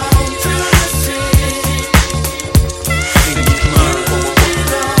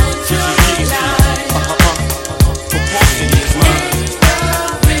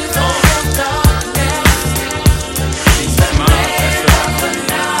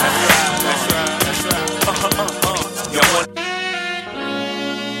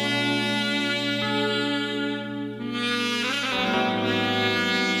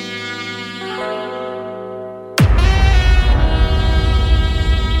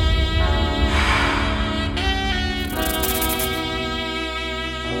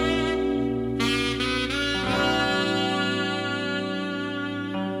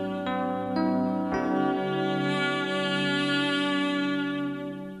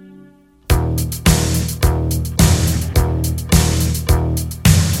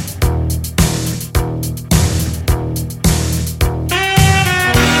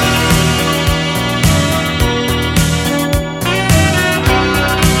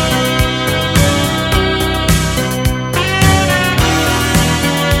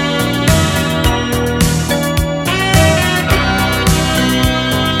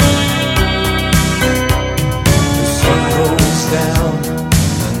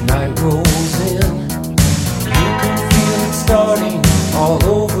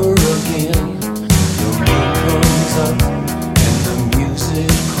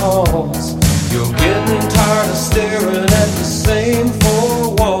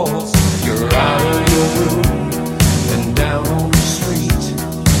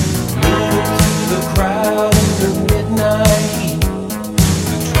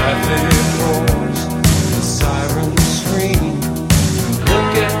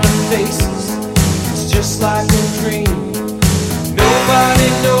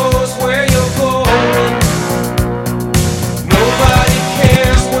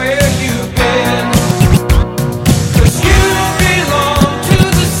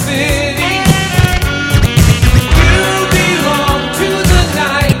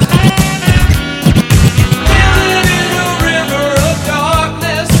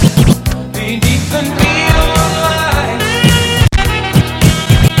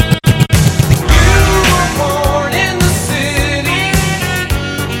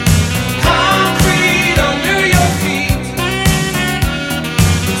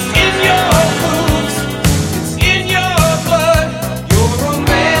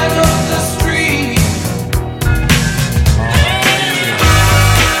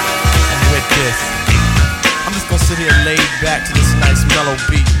 mellow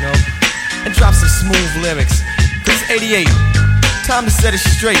beat, you know, and drop some smooth lyrics. Cause it's 88, time to set it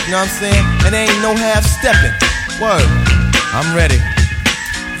straight, you know what I'm saying? And there ain't no half stepping. Word, I'm ready.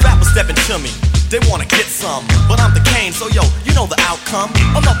 Rappers stepping to me, they wanna get some, but I'm the Kane, so yo, you know the outcome.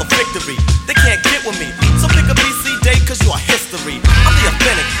 Another victory, they can't get with me. So pick a BC date, cause you are history. I'm the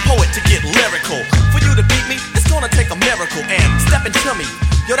authentic poet to get lyrical. For you to beat me, it's gonna take a miracle. And stepping to me,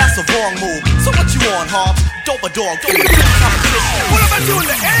 yo, that's a wrong move. So what you on, Hobbs? Dope a dog, dope a competition. What am I doing?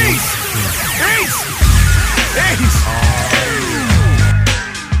 The Ace! Ace! Ace!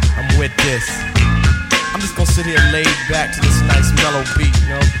 I'm with this. I'm just gonna sit here laid back to this nice mellow beat, you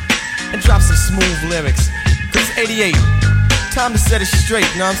know, and drop some smooth lyrics. Cause it's 88, time to set it straight,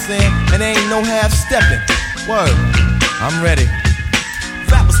 you know what I'm saying? And there ain't no half stepping. Word, I'm ready.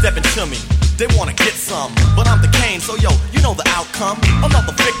 Rappers stepping to me, they wanna get some, but I'm the Kane, so yo, you know the outcome.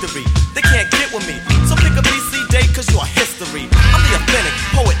 Another victory, they can't get with me. So pick a BC date, cause you are history. I'm the authentic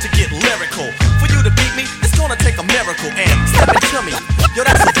poet to get lyrical. For you to beat me, it's gonna take a miracle. And stepping to me, yo,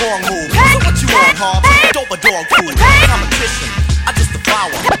 that's a wrong move. So what you on, Hobbs? Dope a dog food. Competition, I just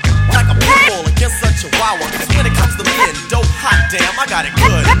devour. Like a pit bull against a chihuahua. Cause when it comes to me and dope, hot damn, I got it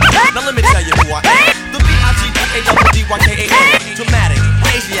good. Now let me tell you who I am. The B-I-G-D-A-D-D-Y-K-A-N. Dramatic,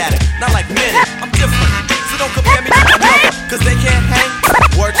 Asiatic, not like men. I'm different, so don't compare me to another. Cause they can't hang,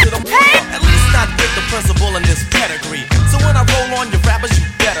 word to the at least not with the principle in this pedigree. So when I roll on your rappers, you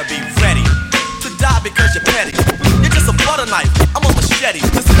better be ready to die because you're petty. You're just a butter knife, I'm a machete.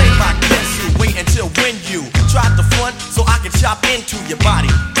 This ain't my you. Wait until when you try to front so I can chop into your body.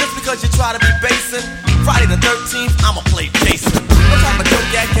 Just because you try to be basing, Friday the 13th, I'ma play Jason. No type of joke,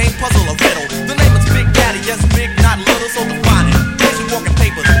 that game, puzzle, or riddle. The name is Big Daddy, yes, big, not little, so define it. As you walking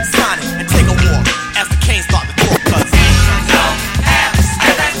papers, sign it, and take a walk as the Canes start to talk. Cause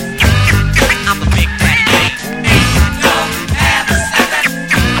I'm the Big Daddy.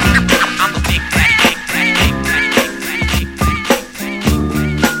 I'm the Big Daddy.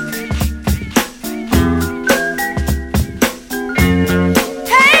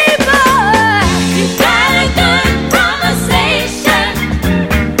 Hey boy, you got a good conversation.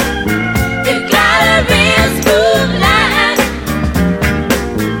 You got a real smooth line.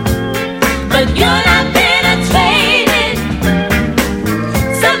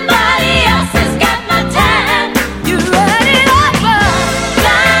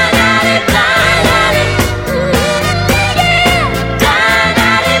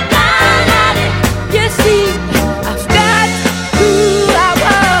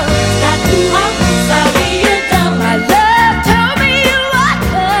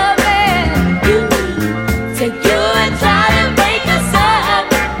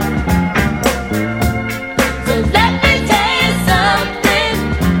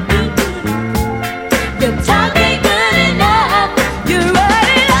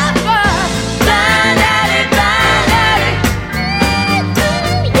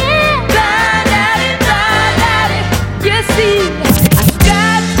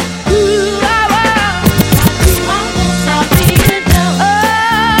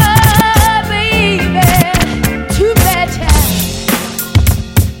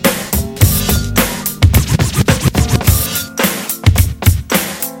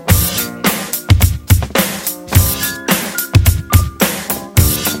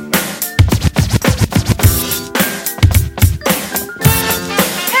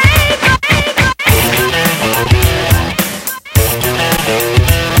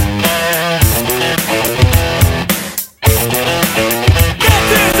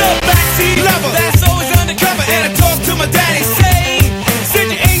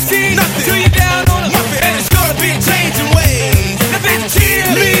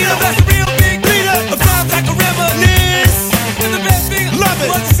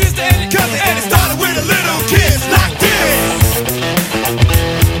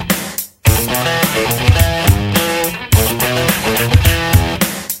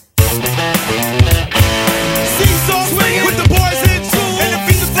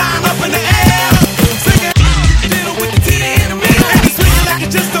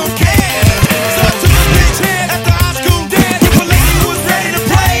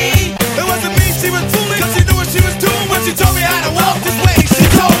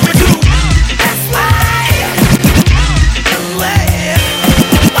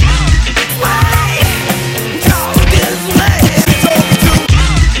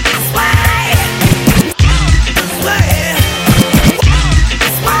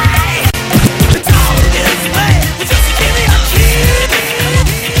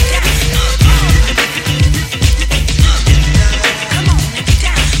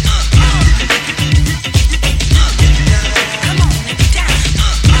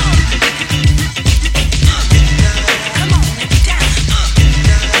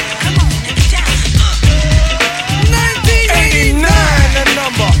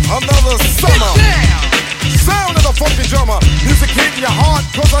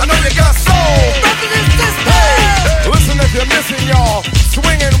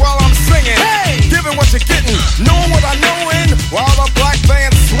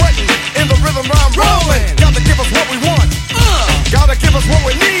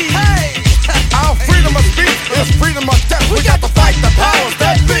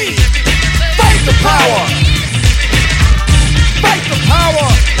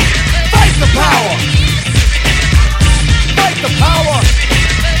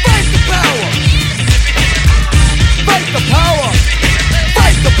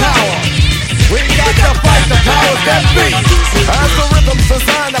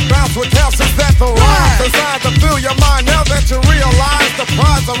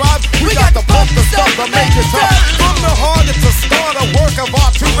 it tough. From the heart, it's a start, a work of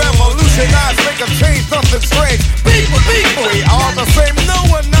art to revolutionize, make a change, something strange. People, we are the same. No,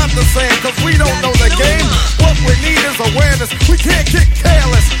 we're not the same, cause we don't know the game. What we need is awareness. We can't get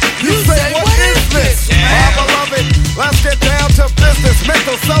careless. You say, what is this? My beloved, let's get down to business.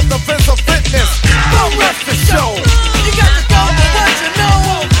 Mental self-defense of fitness. Don't rest the show. You got to go for what you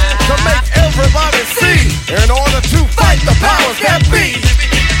know. To make everybody see. In order to fight the powers that be.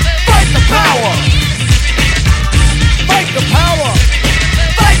 Fight the power. Fight the power.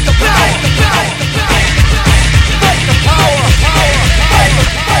 Fight the power. Fight the power.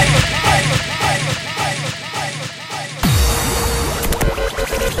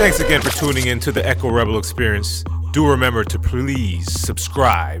 Thanks again for tuning in to the Echo Rebel Experience. Do remember to please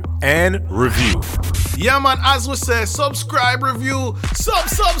subscribe and review. Yeah, man, as we say, subscribe, review,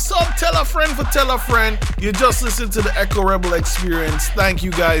 tell a friend for tell a friend. You just listen to the Echo Rebel Experience. Thank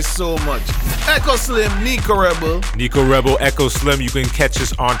you guys so much. Echo Slim, Nico Rebel. Nico Rebel, Echo Slim. You can catch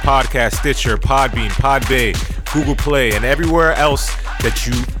us on Podcast, Stitcher, Podbean, Podbay, Google Play, and everywhere else that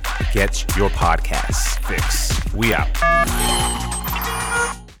you get your podcasts fix. We out.